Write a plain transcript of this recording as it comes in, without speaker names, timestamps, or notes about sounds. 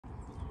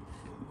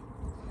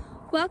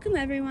Welcome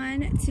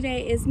everyone.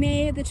 Today is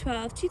May the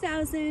 12th,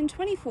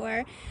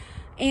 2024,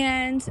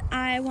 and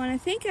I want to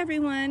thank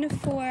everyone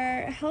for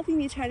helping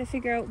me try to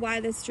figure out why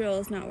this drill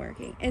is not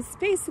working. It's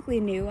basically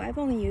new. I've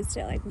only used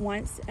it like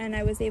once, and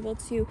I was able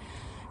to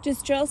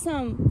just drill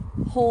some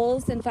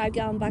holes in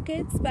 5-gallon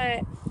buckets,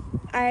 but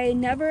I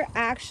never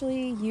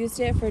actually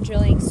used it for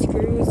drilling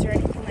screws or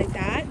anything like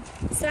that.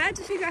 So I had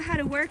to figure out how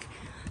to work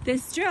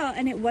this drill,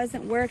 and it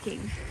wasn't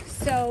working.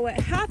 So what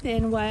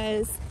happened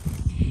was,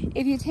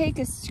 if you take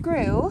a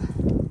screw,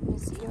 let me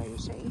see what you're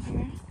showing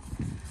here.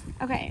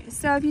 Okay,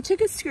 so if you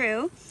took a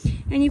screw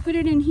and you put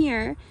it in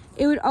here,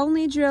 it would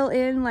only drill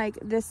in like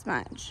this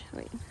much.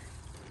 Wait,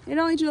 it'd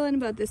only drill in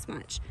about this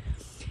much.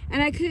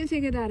 And I couldn't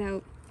figure that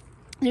out.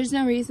 There's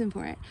no reason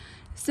for it.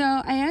 So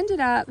I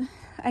ended up,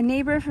 a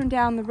neighbor from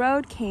down the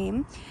road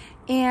came,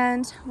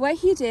 and what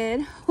he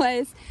did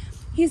was,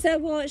 he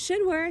said, well, it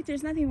should work.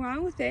 There's nothing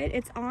wrong with it.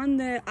 It's on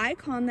the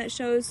icon that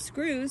shows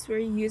screws, where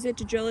you use it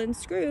to drill in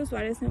screws.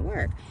 Why doesn't it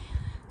work?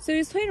 So he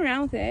was playing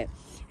around with it,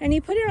 and he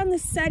put it on the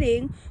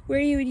setting where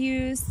you would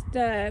use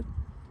the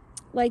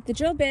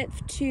drill bit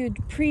to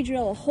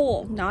pre-drill a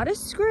hole. Not a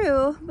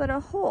screw, but a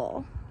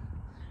hole.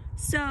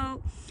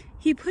 So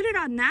he put it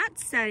on that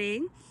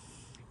setting,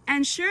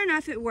 and sure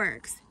enough, it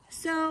works.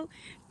 So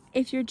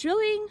if you're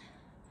drilling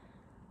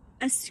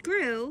a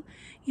screw,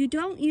 you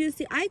don't use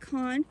the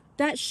icon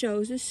that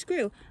shows a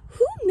screw.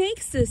 Who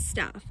makes this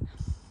stuff?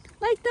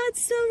 Like,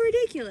 that's so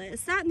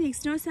ridiculous. That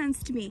makes no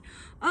sense to me.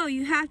 Oh,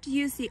 you have to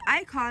use the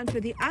icon for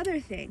the other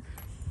thing.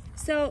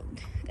 So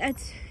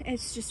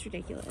it's just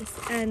ridiculous.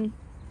 And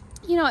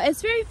you know,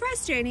 it's very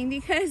frustrating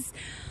because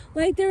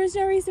like there was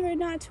no reason for it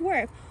not to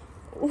work.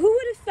 Who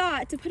would have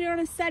thought to put it on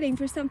a setting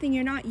for something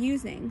you're not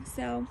using?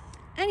 So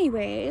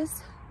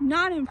anyways,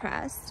 not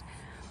impressed.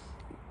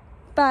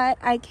 But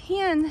I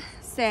can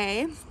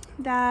say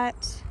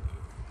that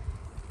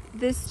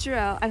this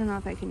drill, I don't know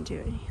if I can do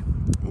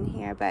it in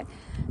here, but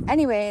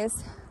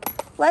anyways,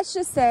 let's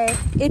just say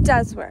it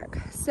does work.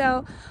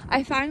 So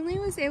I finally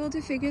was able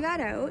to figure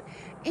that out,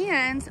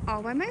 and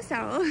all by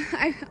myself,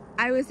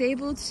 I was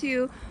able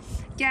to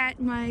get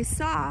my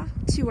saw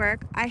to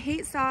work. I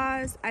hate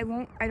saws. I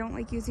don't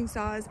like using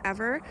saws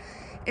ever.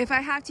 If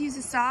I have to use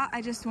a saw,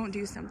 I just won't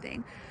do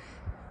something.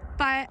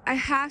 But I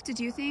have to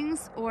do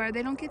things or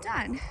they don't get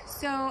done.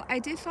 So I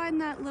did find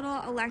that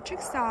little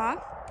electric saw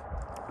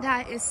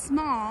that is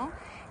small,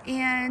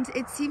 and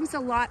it seems a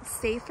lot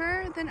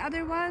safer than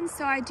other ones,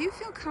 so I do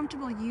feel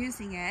comfortable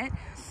using it,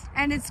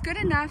 and it's good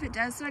enough. It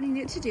does what I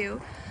need it to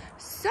do.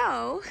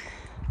 So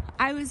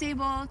I was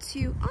able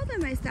to, all by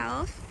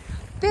myself,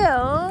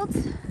 build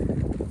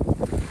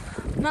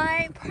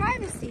my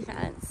privacy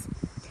fence.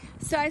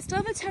 So I still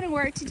have a ton of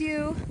work to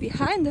do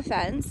behind the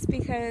fence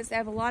because I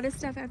have a lot of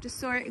stuff I have to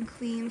sort and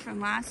clean from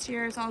last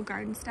year. It's all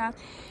garden stuff,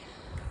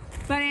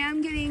 but I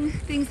am getting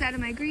things out of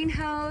my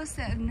greenhouse.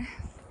 And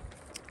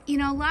you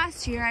know,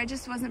 last year I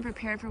just wasn't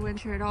prepared for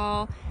winter at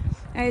all.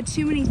 I had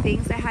too many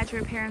things I had to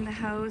repair in the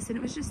house, and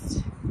it was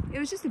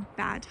just a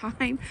bad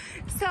time.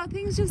 So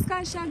things just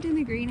got shoved in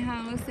the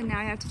greenhouse, and now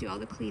I have to do all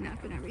the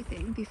cleanup and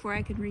everything before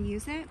I can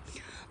reuse it.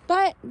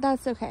 But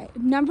that's okay.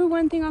 Number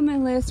one thing on my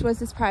list was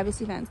this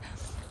privacy fence.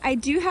 I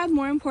do have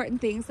more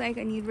important things, like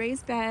I need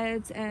raised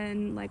beds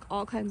and like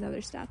all kinds of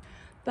other stuff.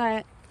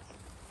 But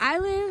I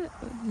live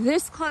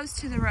this close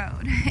to the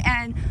road,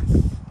 and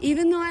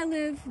even though I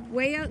live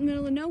way out in the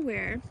middle of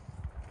nowhere,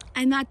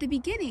 I'm at the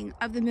beginning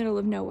of the middle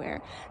of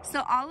nowhere.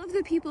 So all of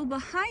the people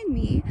behind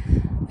me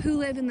who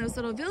live in those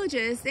little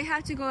villages, they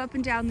have to go up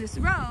and down this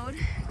road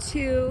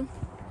to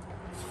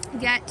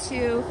get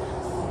to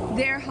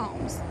their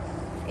homes.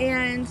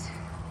 And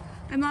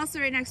I'm also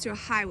right next to a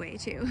highway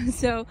too.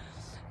 So,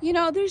 you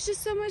know, there's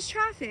just so much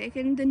traffic,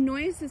 and the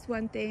noise is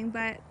one thing,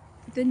 but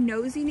the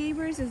nosy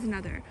neighbors is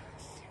another.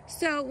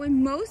 So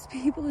when most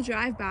people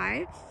drive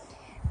by,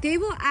 they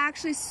will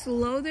actually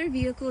slow their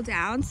vehicle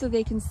down so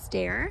they can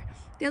stare.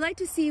 They like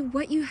to see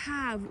what you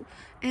have,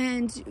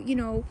 and you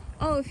know,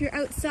 oh, if you're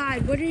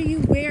outside, what are you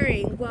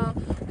wearing? Well,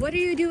 what are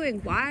you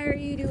doing? Why are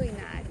you doing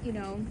that? You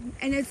know,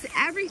 and it's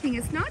everything.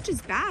 It's not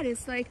just bad.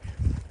 It's like,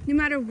 no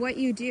matter what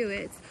you do,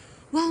 it's,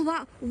 well,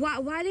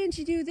 why didn't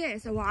you do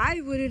this? Or, well,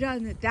 I would have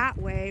done it that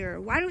way. Or,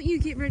 why don't you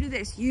get rid of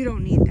this? You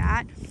don't need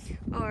that.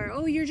 Or,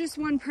 oh, you're just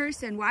one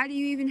person. Why do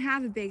you even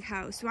have a big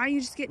house? Why don't you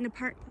just get an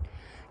apartment?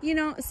 You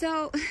know,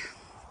 so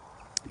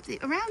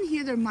around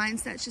here, their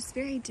mindset's just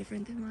very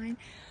different than mine,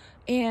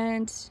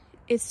 and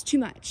it's too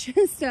much.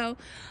 So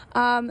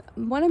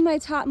one of my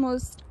top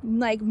most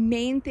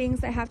main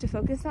things I have to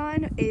focus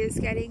on is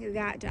getting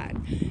that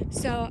done.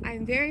 So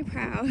I'm very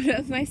proud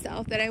of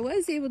myself that I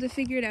was able to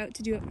figure it out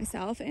to do it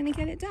myself and to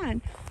get it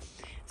done.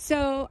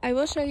 So I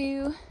will show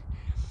you.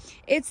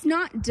 It's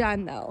not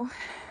done though.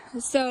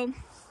 So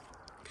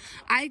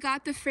I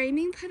got the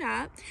framing put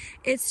up.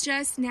 It's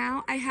just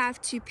now I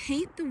have to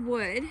paint the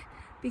wood,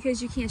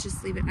 because you can't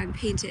just leave it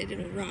unpainted,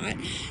 it'll rot.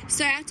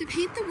 So I have to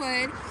paint the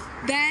wood,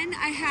 then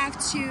I have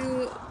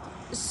to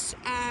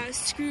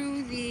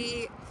screw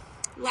the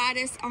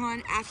lattice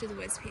on after the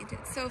wood's painted.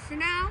 So for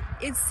now,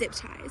 it's zip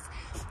ties.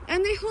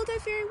 and they hold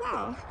up very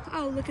well.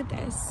 Oh, look at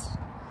this.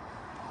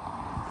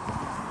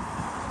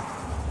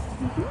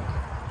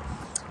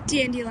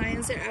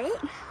 Dandelions are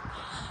out.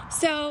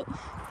 So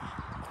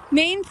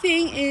main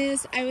thing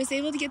is I was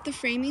able to get the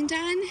framing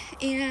done,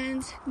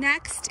 and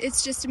next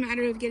it's just a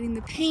matter of getting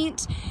the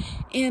paint,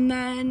 and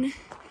then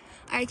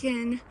I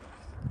can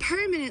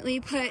permanently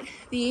put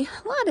the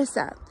lattice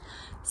up.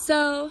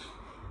 So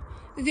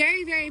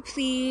very, very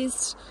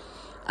pleased.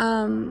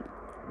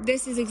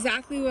 This is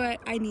exactly what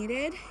I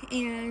needed.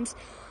 And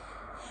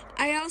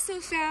I also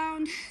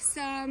found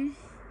some,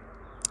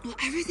 well,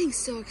 everything's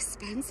so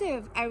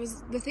expensive.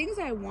 The things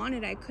I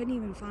wanted, I couldn't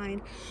even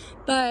find,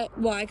 but,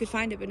 well, I could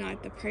find it, but not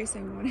at the price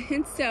I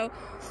wanted. So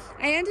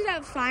I ended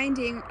up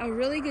finding a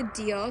really good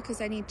deal,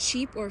 because I need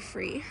cheap or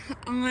free,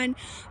 on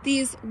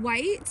these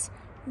white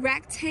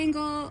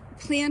rectangle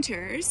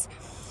planters.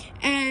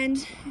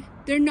 And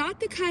they're not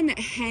the kind that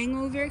hang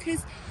over,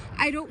 because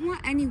I don't want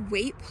any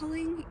weight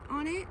pulling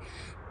on it.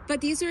 But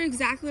these are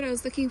exactly what I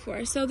was looking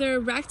for. So they're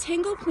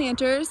rectangle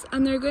planters,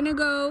 and they're gonna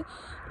go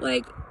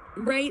like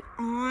right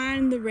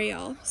on the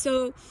rail.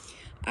 So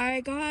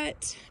I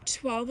got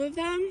 12 of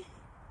them,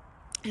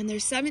 and they're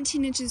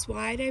 17 inches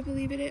wide, I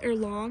believe it is, or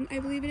long, I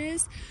believe it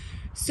is.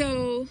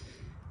 So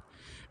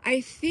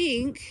I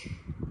think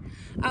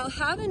I'll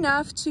have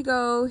enough to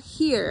go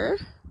here,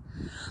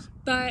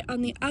 but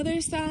on the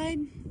other side,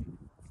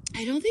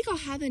 I don't think I'll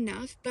have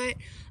enough, but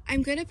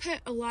I'm gonna put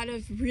a lot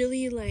of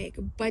really like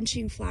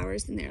bunching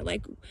flowers in there,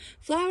 like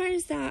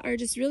flowers that are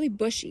just really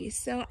bushy.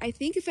 So I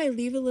think if I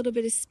leave a little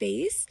bit of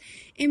space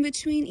in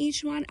between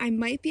each one, I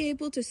might be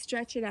able to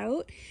stretch it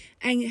out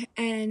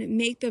and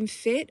make them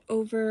fit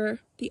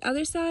over the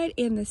other side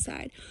and this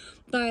side.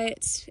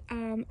 But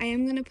I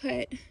am gonna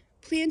put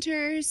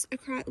planters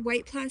across,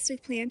 white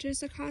plastic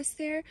planters across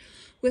there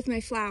with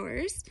my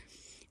flowers.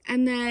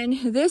 And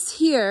then this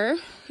here,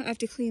 I have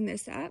to clean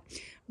this up.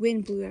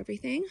 Wind blew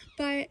everything,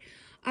 but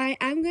I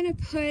am gonna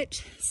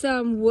put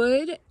some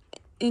wood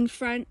in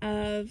front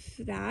of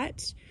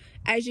that.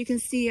 As you can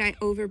see, I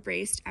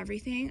overbraced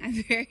everything.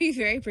 I'm very,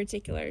 very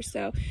particular.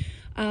 So,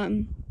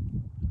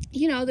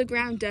 you know, the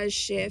ground does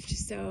shift,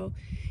 so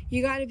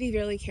you got to be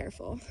really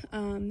careful.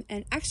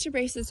 And extra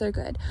braces are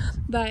good.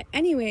 But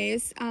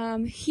anyways,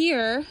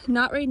 here,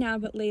 not right now,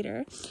 but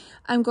later,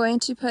 I'm going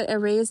to put a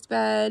raised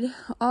bed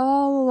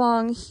all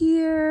along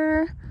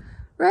here,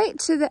 right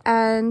to the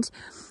end.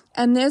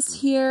 And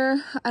this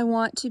here, I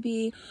want to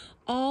be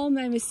all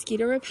my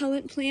mosquito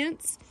repellent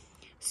plants.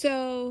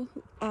 So,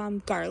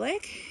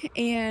 garlic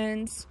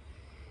and,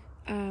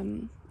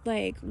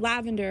 like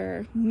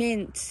lavender,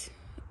 mint,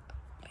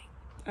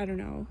 I don't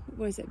know,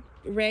 what is it?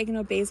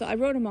 Oregano, basil. I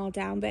wrote them all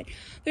down, but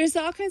there's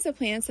all kinds of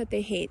plants that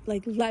they hate,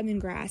 like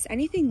lemongrass,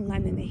 anything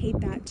lemon, they hate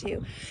that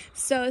too.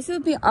 So this will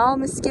be all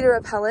mosquito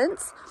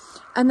repellents.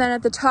 And then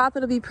at the top,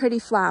 it'll be pretty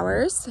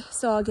flowers.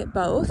 So I'll get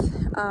both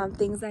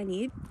things I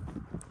need.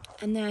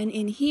 And then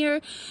in here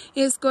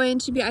is going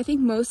to be, I think,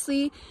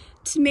 mostly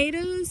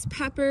tomatoes,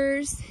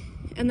 peppers,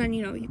 and then,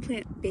 you know, you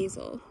plant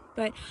basil.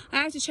 But I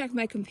have to check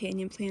my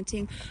companion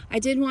planting. I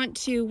did want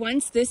to,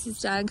 once this is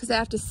done, because I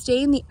have to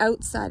stain the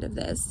outside of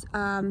this,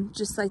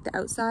 just like the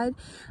outside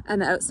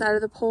and the outside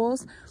of the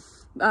poles.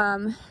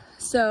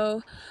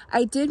 So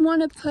I did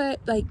want to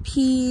put like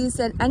peas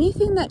and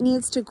anything that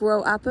needs to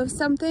grow up of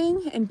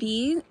something, and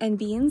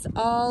beans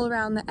all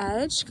around the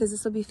edge, because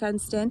this will be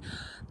fenced in.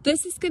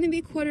 This is going to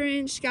be 1/4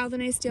 inch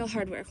galvanized steel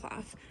hardware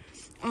cloth.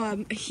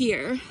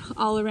 Here,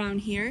 all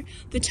around here.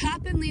 The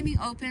top I'm leaving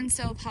open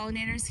so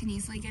pollinators can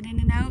easily get in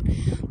and out,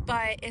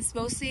 but it's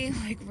mostly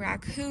like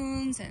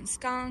raccoons and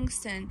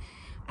skunks and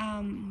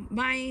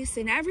mice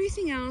and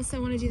everything else. I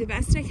want to do the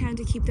best I can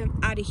to keep them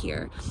out of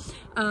here.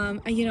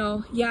 You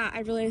know, yeah,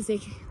 I realize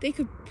they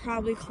could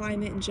probably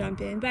climb it and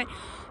jump in, but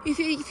if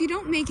you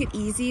don't make it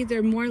easy,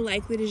 they're more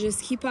likely to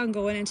just keep on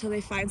going until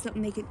they find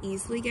something they can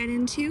easily get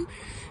into.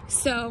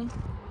 So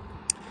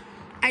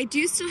I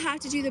do still have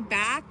to do the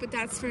back, but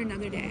that's for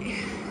another day.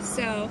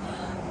 So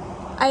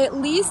I at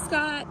least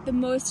got the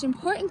most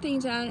important thing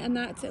done, and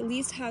that's at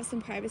least have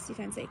some privacy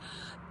fencing.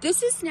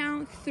 This is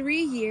now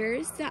 3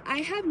 years that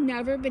I have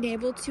never been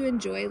able to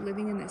enjoy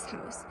living in this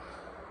house.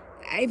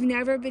 I've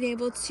never been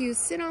able to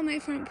sit on my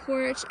front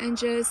porch and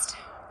just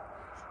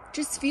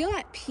feel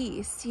at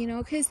peace, you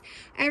know, because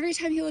every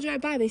time people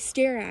drive by, they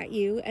stare at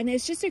you, and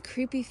it's just a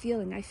creepy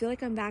feeling. I feel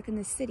like I'm back in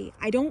the city.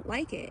 I don't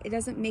like it. It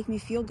doesn't make me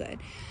feel good.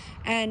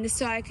 And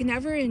so I can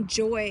never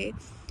enjoy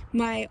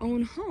my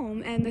own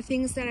home and the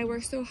things that I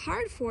work so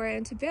hard for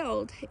and to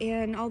build,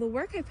 and all the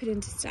work I put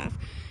into stuff.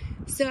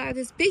 So I have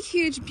this big,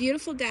 huge,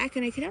 beautiful deck,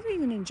 and I can never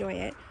even enjoy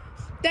it.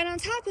 Then on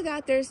top of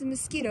that, there's the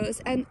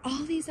mosquitoes and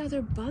all these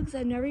other bugs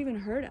I've never even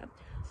heard of.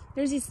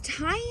 There's these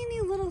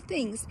tiny little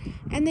things,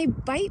 and they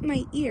bite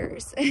my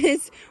ears.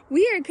 It's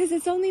weird because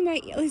it's only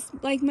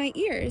like my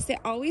ears. They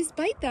always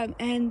bite them,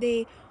 and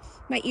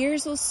my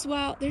ears will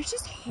swell. They're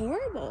just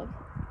horrible.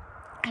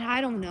 And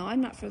I don't know.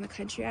 I'm not from the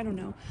country. I don't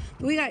know.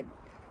 But we got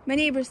my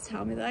neighbors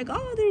tell me, they're like,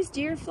 oh, there's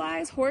deer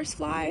flies, horse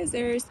flies,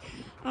 there's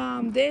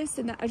this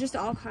and that, just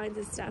all kinds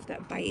of stuff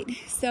that bite.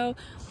 So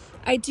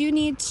I do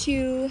need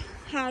to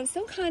have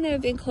some kind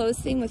of enclosed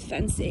thing with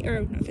fencing,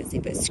 or not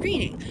fencing, but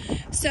screening.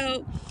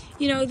 So,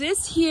 you know,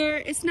 this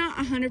here, it's not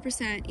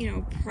 100%, you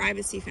know,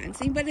 privacy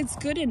fencing, but it's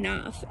good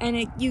enough.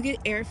 And you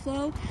get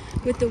airflow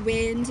with the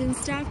wind and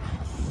stuff.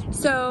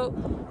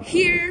 So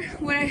here,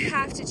 what I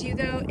have to do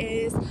though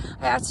is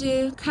I have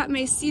to cut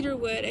my cedar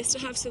wood. I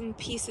still have some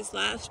pieces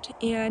left,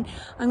 and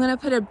I'm gonna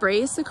put a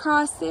brace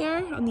across there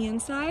on the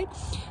inside,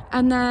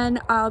 and then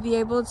I'll be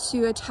able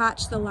to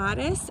attach the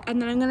lattice,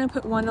 and then I'm gonna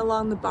put one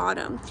along the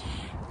bottom,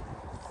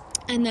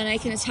 and then I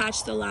can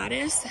attach the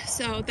lattice.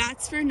 So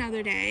that's for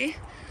another day.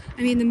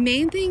 I mean, the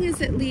main thing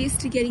is at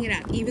least getting it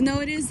up, even though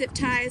it is zip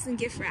ties and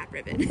gift wrap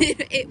ribbon.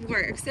 It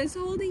works. It's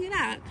holding it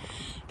up.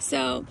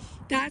 So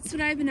that's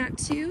what I've been up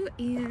to,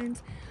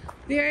 and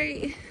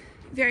very,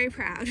 very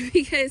proud,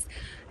 because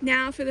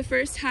now for the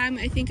first time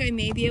I think I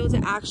may be able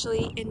to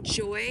actually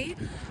enjoy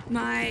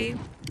my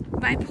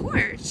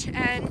porch.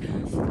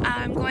 And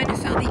I'm going to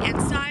fill the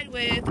inside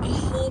with a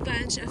whole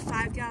bunch of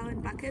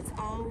 5-gallon buckets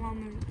all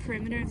along the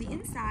perimeter of the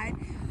inside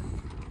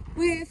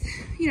with,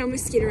 you know,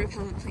 mosquito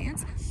repellent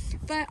plants.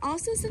 But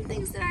also some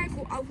things that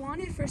I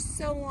wanted for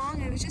so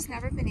long, I've just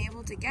never been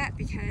able to get,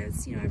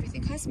 because, you know,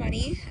 everything costs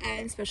money,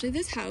 and especially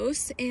this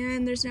house,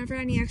 and there's never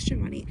any extra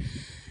money.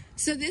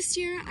 So this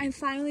year, I'm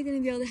finally going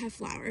to be able to have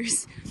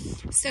flowers.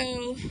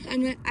 So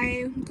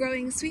I'm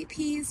growing sweet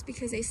peas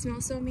because they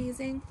smell so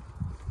amazing,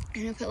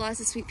 and I put lots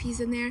of sweet peas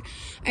in there.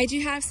 I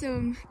do have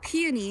some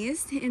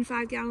peonies in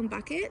 5-gallon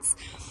buckets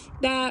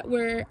that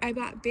I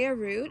bought bare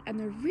root, and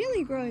they're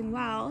really growing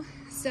well.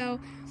 So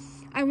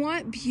I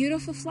want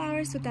beautiful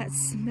flowers but that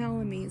smell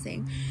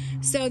amazing.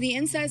 So the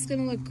inside's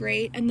gonna look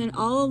great, and then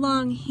all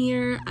along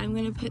here I'm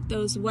gonna put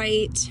those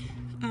white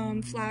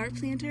flower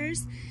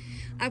planters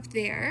up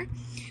there.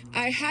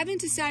 I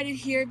haven't decided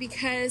here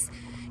because,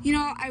 you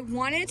know, I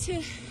wanted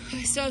to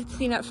still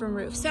clean up from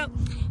roof. So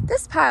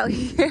this pile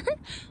here,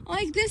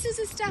 like, this is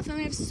the stuff, and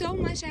I have so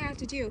much I have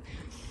to do.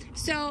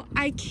 So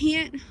I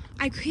can't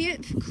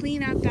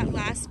clean up that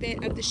last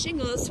bit of the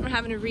shingles from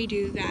having to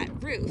redo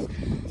that roof.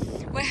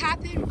 What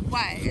happened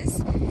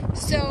was,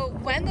 so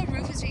when the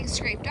roof was being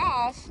scraped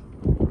off,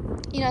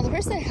 you know, the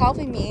person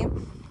helping me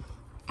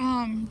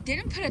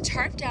didn't put a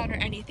tarp down or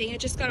anything. It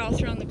just got all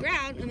thrown on the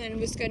ground, and then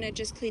was gonna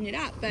just clean it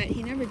up, but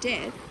he never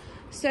did.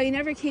 So he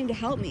never came to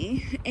help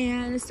me,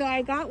 and so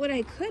I got what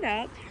I could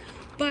up,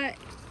 but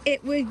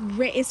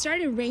it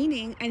started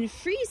raining and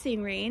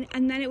freezing rain,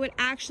 and then it would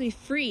actually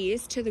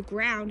freeze to the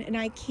ground, and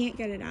I can't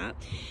get it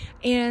up,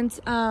 and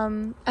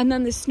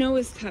then the snow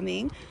was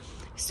coming.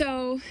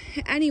 So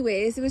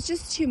anyways, it was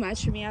just too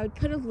much for me. I would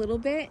put a little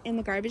bit in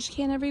the garbage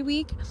can every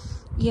week,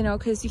 you know,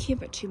 because you can't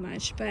put too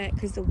much, but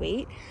because the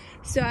weight.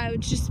 So I would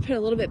just put a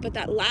little bit, but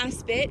that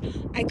last bit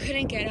I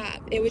couldn't get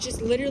up. It was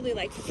just literally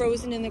like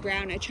frozen in the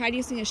ground. I tried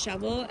using a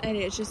shovel, and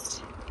it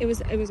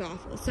was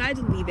awful. So I had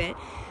to leave it.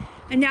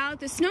 And now that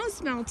the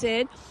snow's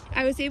melted,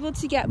 I was able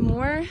to get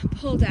more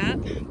pulled up,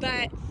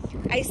 but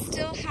I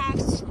still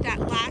have that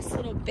last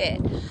little bit.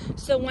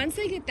 So once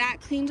I get that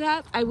cleaned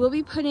up, I will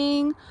be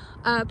putting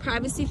a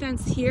privacy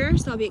fence here,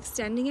 so I'll be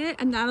extending it,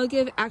 and that'll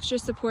give extra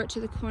support to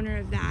the corner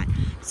of that.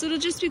 So it'll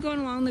just be going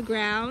along the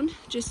ground,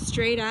 just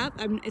straight up.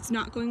 It's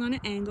not going on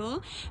an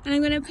angle, and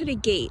I'm gonna put a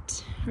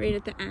gate right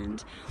at the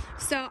end.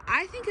 So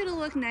I think it'll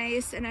look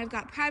nice, and I've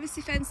got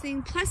privacy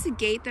fencing plus a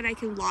gate that I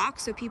can lock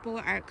so people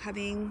aren't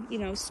coming, you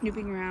know,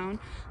 snooping around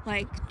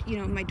like, you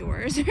know, my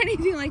doors or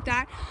anything like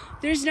that.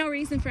 There's no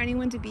reason for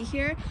anyone to be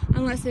here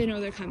unless they know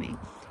they're coming.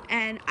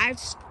 And I've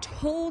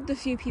told the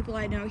few people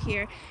I know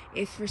here,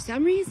 if for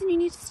some reason you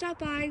need to stop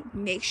by,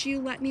 make sure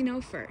you let me know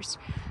first.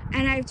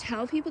 And I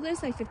tell people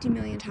this like 50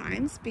 million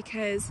times,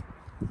 because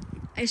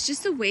it's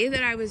just the way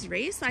that I was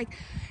raised. Like,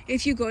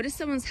 if you go to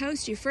someone's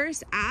house, you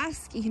first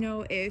ask, you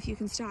know, if you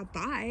can stop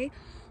by,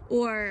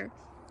 or,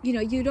 you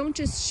know, you don't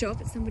just show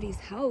up at somebody's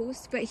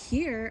house. But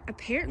here,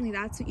 apparently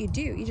that's what you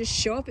do. You just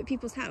show up at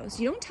people's house.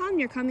 You don't tell them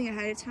you're coming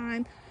ahead of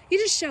time. You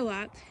just show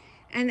up.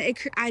 And it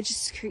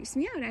just creeps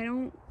me out. I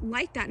don't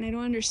like that, and I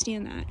don't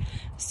understand that.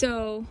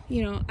 So,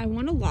 you know, I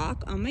want a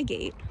lock on my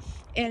gate,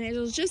 and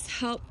it'll just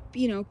help,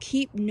 you know,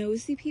 keep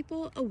nosy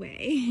people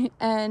away,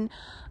 and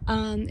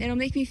it'll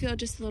make me feel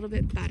just a little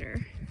bit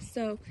better.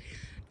 So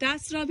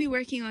that's what I'll be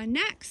working on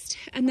next.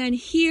 And then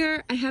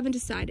here, I haven't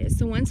decided.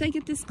 So once I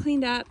get this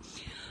cleaned up,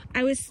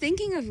 I was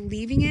thinking of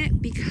leaving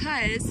it,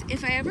 because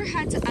if I ever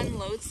had to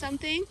unload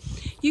something,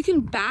 you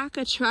can back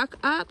a truck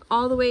up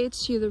all the way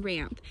to the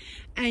ramp,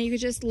 and you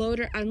could just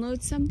load or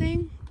unload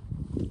something.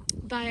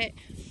 But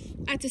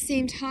at the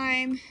same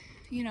time,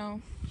 you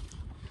know,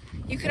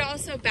 you could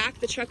also back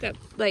the truck up,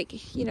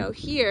 like, you know,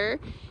 here,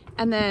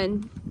 and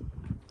then,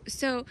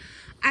 so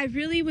I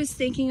really was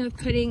thinking of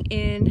putting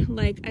in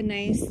like a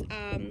nice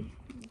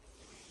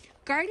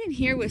garden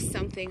here with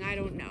something, I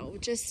don't know,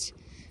 just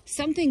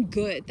something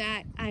good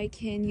that I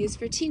can use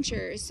for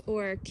tinctures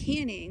or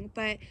canning.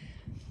 But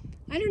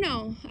I don't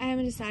know. I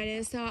haven't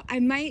decided. So I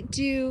might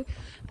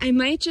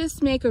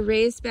just make a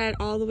raised bed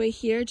all the way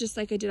here, just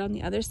like I did on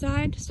the other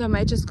side. So I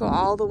might just go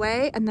all the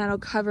way and that'll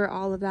cover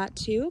all of that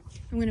too.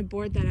 I'm going to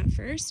board that up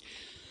first.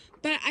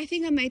 But I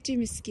think I might do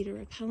mosquito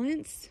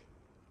repellents.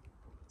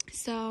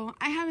 So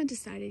I haven't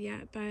decided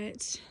yet,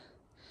 but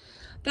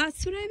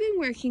that's what I've been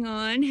working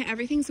on.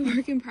 Everything's a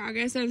work in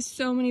progress. I have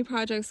so many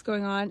projects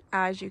going on,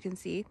 as you can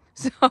see.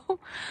 So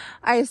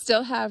I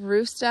still have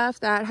roof stuff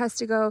that has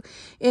to go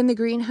in the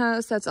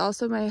greenhouse. That's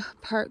also my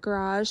part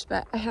garage,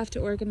 but I have to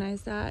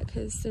organize that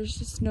because there's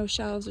just no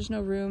shelves, there's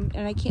no room,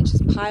 and I can't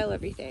just pile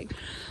everything.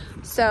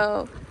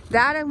 So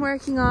that I'm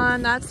working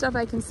on. That stuff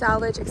I can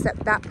salvage,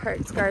 except that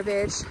part's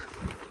garbage.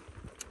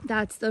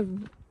 That's the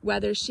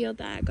weather shield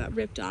that got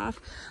ripped off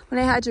when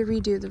I had to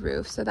redo the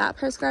roof. So that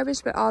part's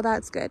garbage, but all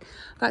that's good.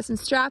 Got some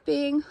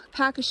strapping,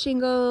 pack of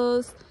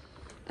shingles,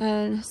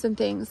 and some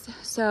things.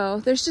 So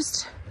there's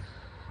just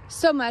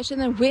so much, and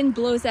then wind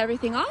blows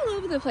everything all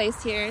over the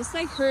place here. It's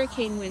like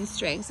hurricane wind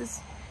strengths.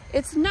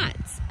 It's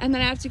nuts. And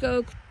then I have to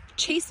go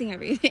chasing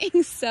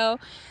everything. So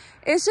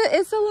it's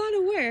a lot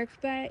of work,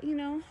 but you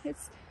know,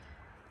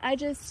 I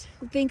just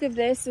think of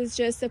this as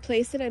just a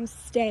place that I'm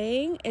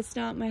staying. It's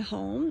not my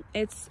home.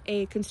 It's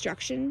a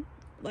construction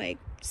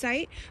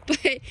site, but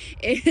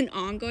an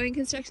ongoing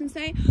construction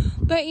site.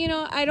 But you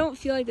know, I don't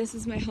feel like this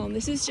is my home.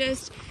 This is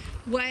just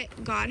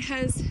what God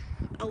has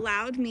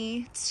allowed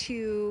me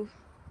to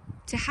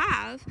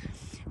have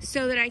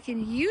so that I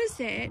can use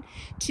it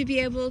to be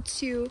able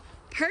to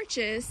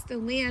purchase the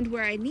land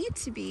where I need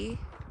to be,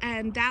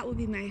 and that will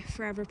be my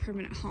forever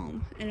permanent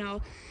home. And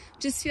I'll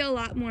just feel a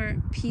lot more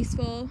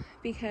peaceful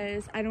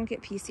because I don't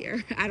get peace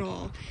here at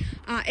all.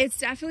 It's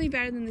definitely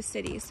better than the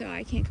city, so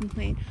I can't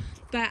complain.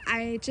 But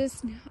I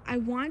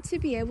want to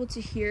be able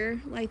to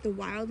hear like the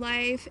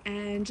wildlife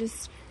and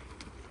just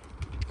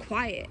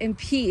quiet and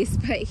peace.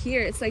 But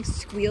here it's like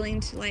squealing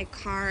to like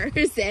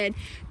cars and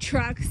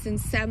trucks and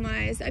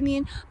semis. I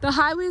mean, the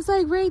highway's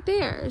like right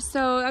there.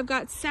 So I've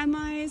got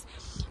semis,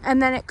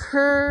 and then it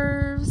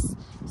curves.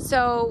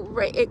 So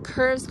it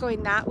curves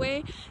going that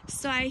way.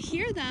 So I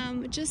hear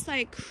them just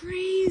like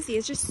crazy.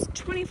 It's just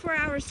 24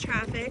 hours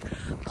traffic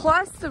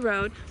plus the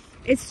road.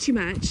 It's too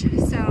much.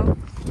 So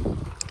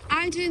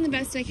I'm doing the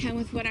best I can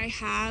with what I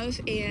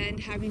have and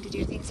having to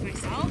do things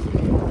myself.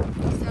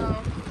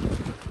 So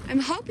I'm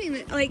hoping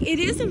that, like, it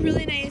is a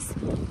really nice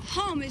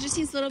home. It just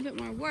needs a little bit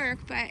more work,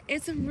 but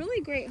it's a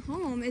really great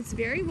home. It's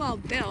very well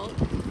built,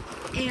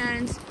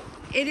 and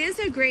it is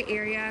a great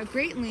area,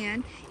 great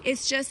land.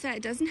 It's just that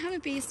it doesn't have a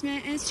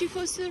basement and it's too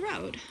close to the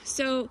road.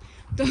 So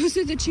those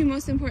are the two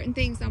most important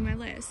things on my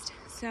list.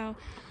 So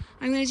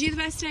I'm going to do the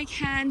best I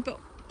can, but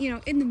you know,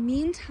 in the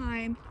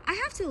meantime, I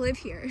have to live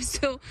here.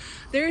 So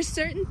there are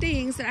certain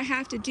things that I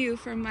have to do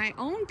for my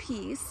own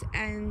peace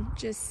and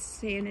just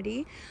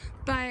sanity.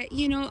 But,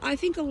 you know, I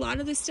think a lot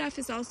of this stuff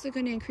is also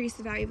going to increase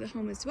the value of the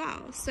home as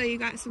well. So you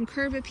got some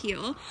curb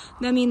appeal.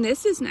 I mean,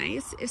 this is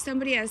nice. If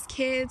somebody has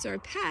kids or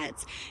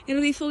pets,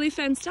 it'll be fully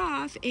fenced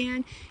off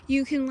and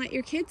you can let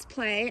your kids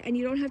play and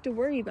you don't have to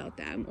worry about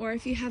them. Or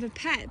if you have a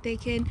pet, they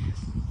can,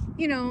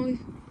 you know,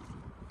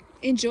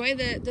 enjoy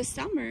the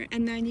summer,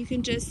 and then you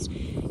can just,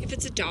 if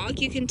it's a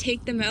dog, you can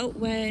take them out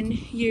when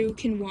you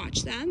can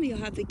watch them. You'll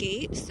have the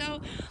gate.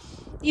 So,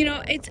 you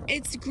know,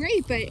 it's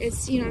great, but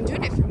it's, you know, I'm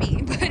doing it for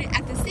me, but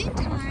at the same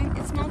time,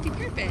 it's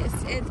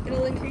multi-purpose.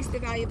 It'll increase the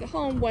value of the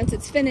home once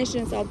it's finished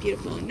and it's all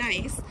beautiful and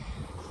nice.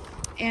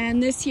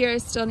 And this here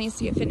still needs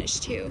to get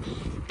finished too,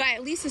 but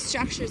at least the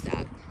structure's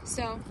up.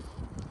 So,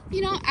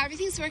 you know,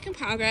 everything's work in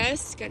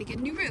progress. Got to get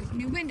a new roof,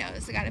 new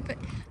windows. I got to put,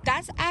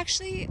 that's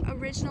actually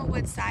original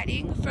wood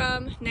siding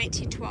from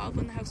 1912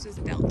 when the house was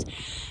built.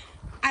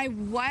 I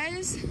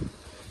was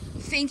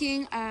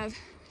thinking of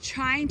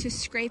trying to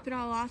scrape it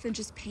all off and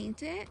just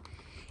paint it.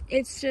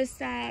 It's just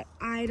that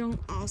I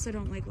also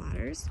don't like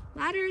ladders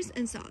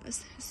and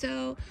saws.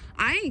 So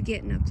I ain't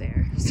getting up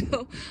there.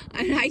 So,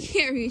 and I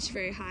can't reach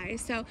very high.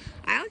 So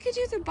I could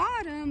do the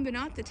bottom, but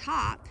not the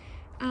top.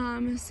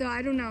 So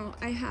I don't know.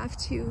 I have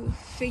to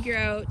figure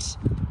out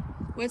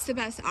what's the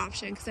best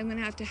option, because I'm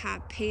gonna have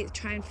to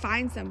try and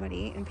find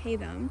somebody and pay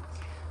them.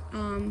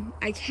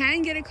 I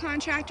can get a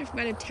contractor from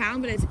out of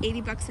town, but it's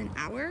 $80 an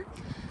hour.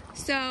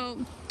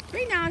 So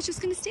right now it's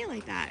just gonna stay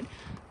like that.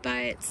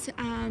 But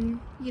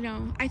you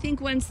know, I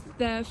think once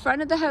the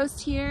front of the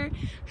house here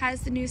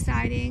has the new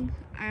siding,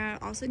 I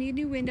also need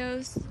new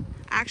windows.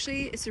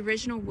 Actually, it's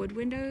original wood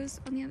windows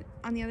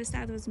on the other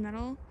side of those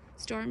metal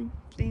storm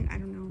thing, I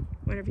don't know,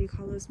 whatever you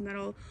call those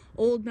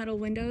old metal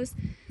windows.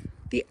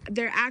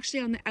 They're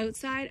actually on the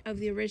outside of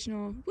the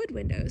original wood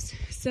windows.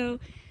 So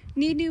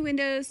need new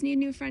windows, need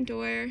new front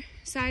door,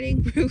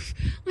 siding, roof,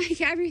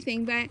 like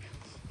everything. But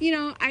you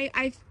know,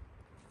 I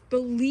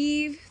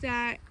believe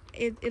that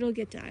it'll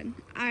get done.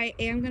 I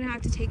am gonna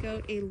have to take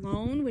out a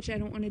loan, which I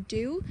don't want to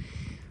do.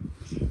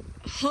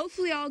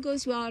 Hopefully all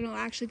goes well and I'll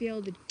actually be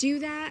able to do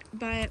that,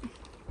 but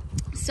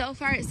so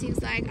far it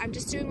seems like I'm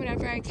just doing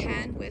whatever I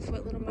can with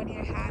what little money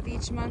I have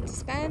each month to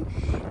spend,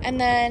 and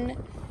then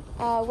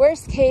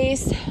Worst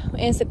case,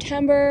 in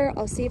September,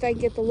 I'll see if I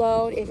can get the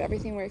loan, if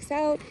everything works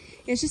out.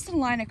 It's just a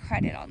line of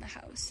credit on the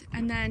house.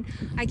 And then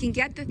I can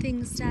get the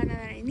things done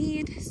that I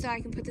need so I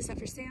can put this up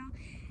for sale.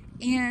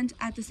 And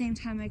at the same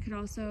time, I could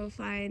also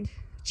find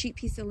a cheap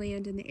piece of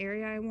land in the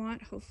area I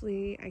want.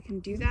 Hopefully I can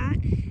do that.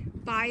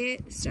 Buy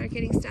it, start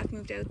getting stuff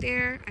moved out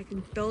there. I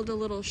can build a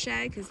little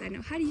shed because I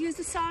know how to use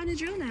a saw and a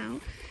drill now.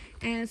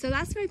 And so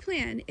that's my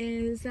plan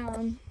is,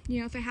 you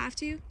know, if I have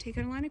to, take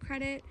out a line of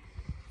credit,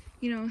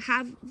 you know,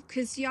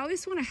 because you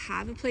always want to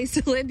have a place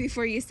to live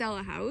before you sell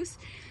a house.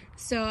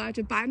 So I have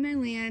to buy my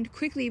land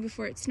quickly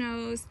before it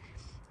snows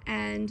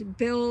and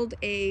build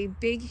a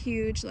big,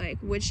 huge, like,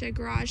 woodshed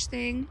garage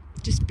thing,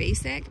 just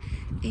basic,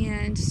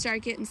 and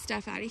start getting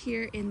stuff out of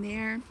here in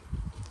there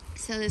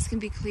so this can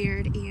be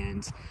cleared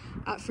and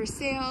up for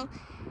sale.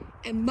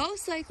 And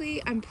most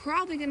likely, I'm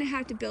probably going to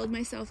have to build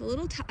myself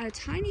a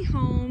tiny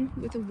home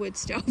with a wood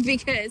stove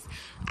because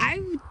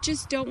I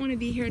just don't want to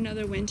be here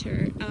another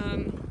winter.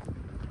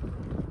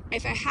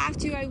 If I have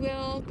to, I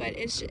will, but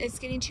it's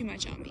getting too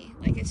much on me.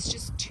 Like, it's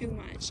just too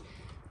much.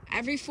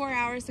 Every 4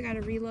 hours, I got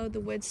to reload the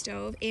wood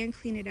stove and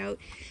clean it out.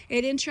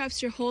 It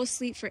interrupts your whole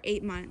sleep for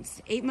 8 months.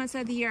 8 months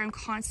out of the year, I'm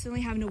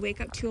constantly having to wake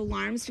up to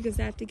alarms because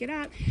I have to get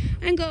up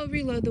and go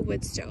reload the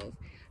wood stove.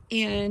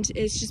 And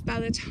it's just by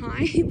the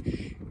time,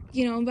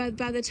 you know,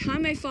 by the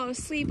time I fall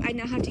asleep, I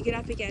now have to get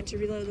up again to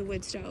reload the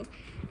wood stove.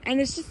 And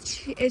it's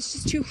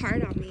just too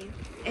hard on me.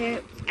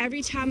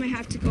 Every time I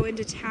have to go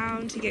into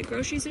town to get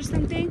groceries or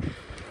something,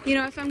 you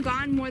know, if I'm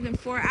gone more than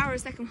 4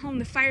 hours, I come home,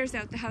 the fire's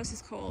out, the house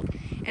is cold.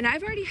 And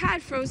I've already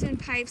had frozen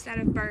pipes that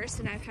have burst,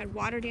 and I've had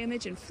water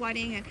damage and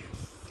flooding. And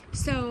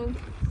so,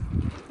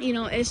 you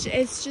know, it's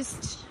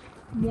just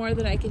more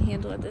than I can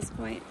handle at this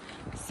point.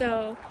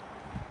 So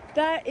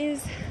that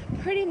is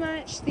pretty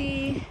much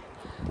the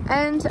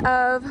end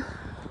of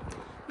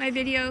my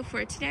video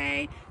for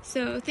today.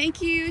 So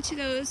thank you to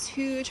those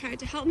who tried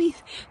to help me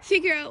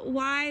figure out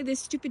why this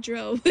stupid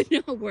drill would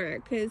not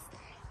work, because,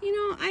 you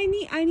know, I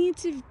need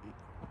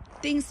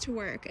things to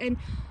work, and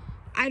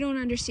I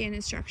don't understand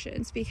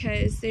instructions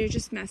because they're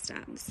just messed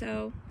up.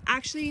 So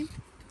actually,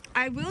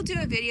 I will do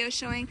a video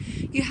showing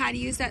you how to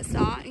use that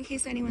saw in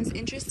case anyone's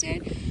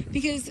interested,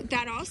 because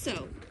that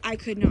also, I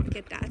could not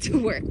get that to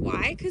work.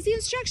 Why? Because the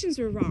instructions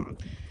were wrong.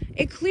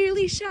 It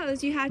clearly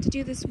shows you have to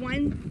do this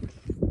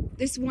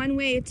one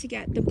way to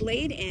get the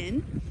blade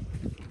in,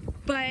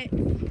 but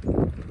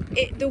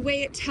the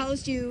way it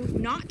tells you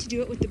not to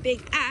do it with the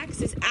big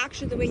X is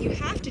actually the way you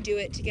have to do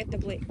it to get the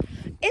blade.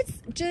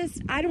 It's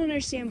just, I don't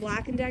understand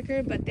Black &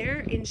 Decker, but their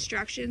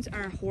instructions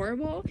are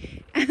horrible.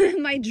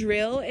 And my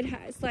drill, it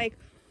has, like,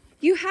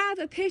 you have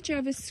a picture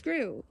of a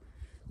screw.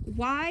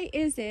 Why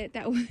is it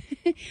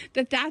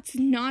that that's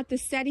not the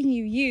setting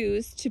you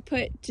use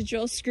to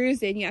drill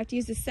screws in? You have to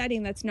use a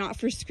setting that's not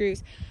for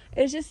screws.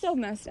 It's just so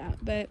messed up.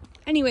 But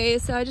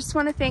anyways, so I just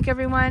want to thank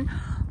everyone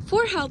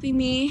for helping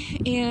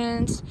me,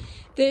 and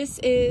this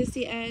is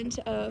the end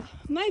of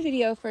my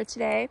video for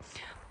today.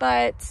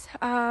 But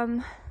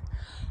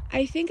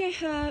I think I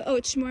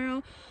have,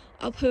 tomorrow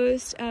I'll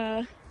post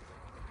a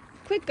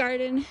quick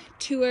garden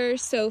tour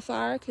so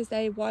far because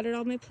I watered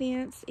all my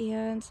plants,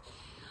 and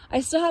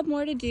I still have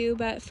more to do,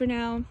 but for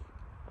now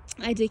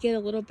I did get a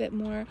little bit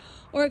more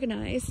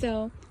organized.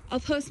 So I'll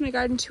post my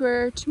garden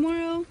tour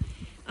tomorrow.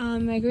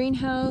 My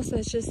greenhouse,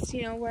 that's just,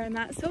 you know, where I'm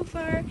at so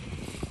far.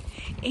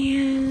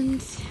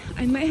 And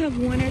I might have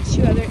one or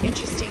two other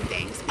interesting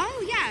things.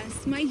 Oh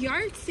yes, my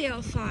yard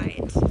sale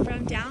find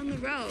from down the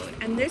road.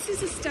 And this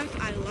is the stuff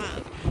I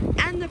love.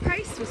 And the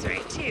price was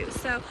right too.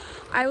 So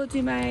I will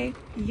do my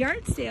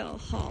yard sale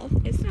haul.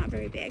 It's not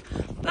very big,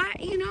 but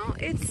you know,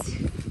 it's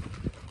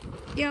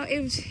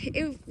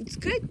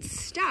good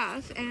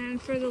stuff,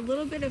 and for the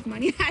little bit of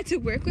money I had to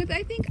work with,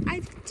 I think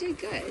I did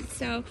good.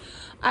 So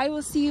I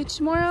will see you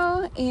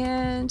tomorrow,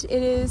 and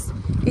it is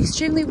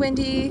extremely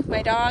windy.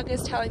 My dog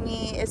is telling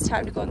me it's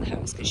time to go in the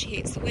house because she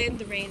hates the wind,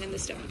 the rain, and the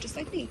snow, just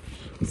like me.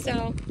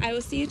 So I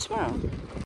will see you tomorrow.